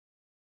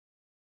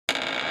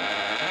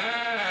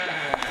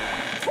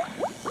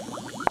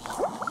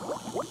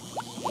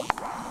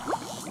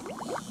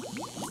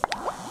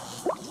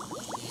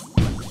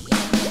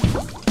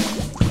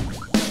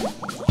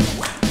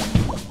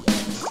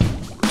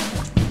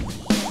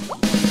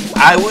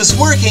I was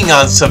working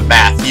on some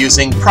math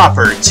using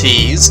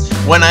properties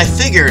when I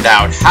figured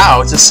out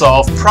how to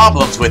solve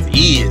problems with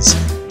ease.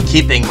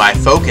 Keeping my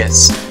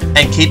focus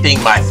and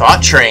keeping my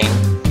thought train,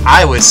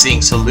 I was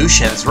seeing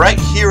solutions right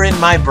here in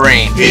my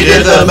brain. He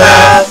did the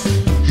math.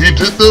 He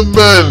did the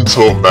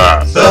mental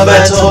math. The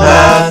mental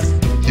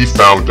math. He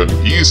found an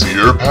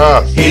easier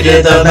path. He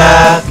did the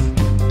math.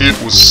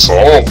 It was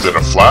solved in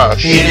a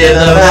flash. He did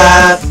the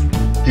math.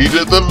 He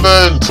did the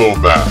mental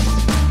math.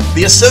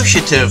 The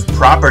associative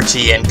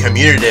property and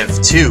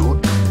commutative too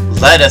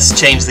let us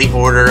change the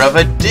order of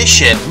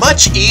addition,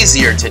 much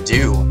easier to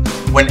do.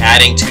 When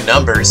adding two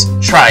numbers,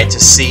 try to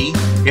see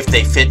if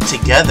they fit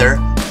together.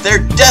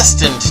 They're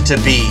destined to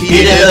be.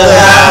 He did the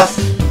math.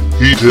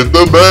 He did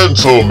the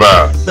mental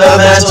math. The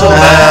mental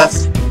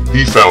math.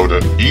 He found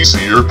an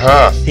easier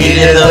path. He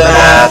did the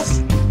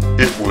math.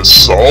 It was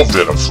solved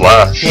in a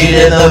flash. He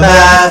did the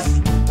math.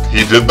 He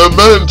did the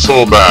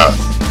mental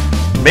math.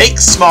 Make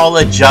small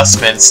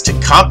adjustments to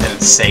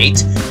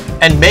compensate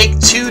and make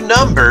two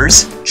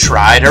numbers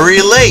try to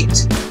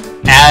relate.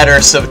 Add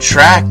or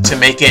subtract to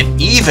make it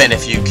even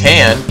if you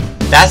can.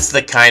 That's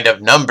the kind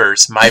of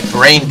numbers my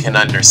brain can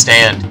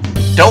understand.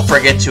 Don't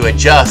forget to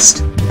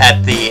adjust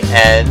at the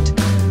end.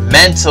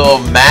 Mental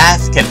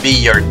math can be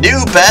your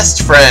new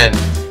best friend.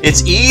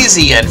 It's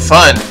easy and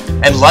fun,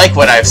 and like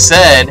what I've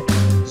said,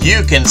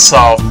 you can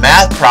solve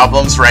math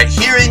problems right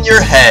here in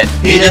your head.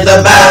 He did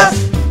the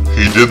math.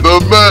 He did the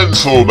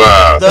mental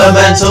math. The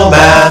mental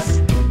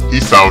math. He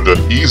found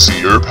an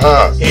easier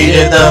path. He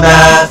did the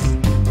math.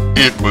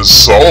 It was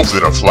solved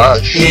in a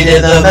flash. He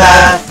did the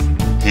math.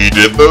 He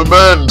did the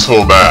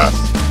mental math.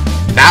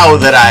 Now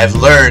that I've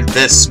learned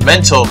this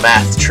mental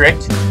math trick,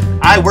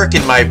 I work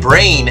in my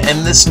brain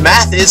and this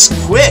math is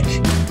quick.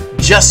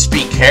 Just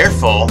be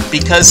careful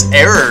because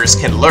errors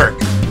can lurk.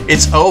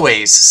 It's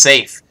always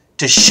safe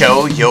to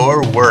show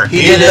your work.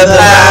 He did the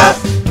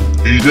math.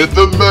 He did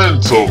the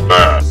mental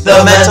math.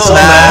 The mental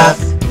math.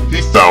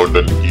 He found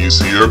an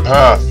easier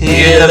path. He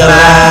did the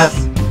math.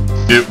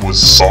 It was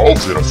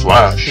solved in a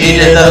flash. He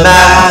did the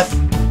math.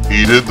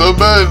 He did the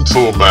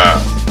mental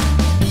math.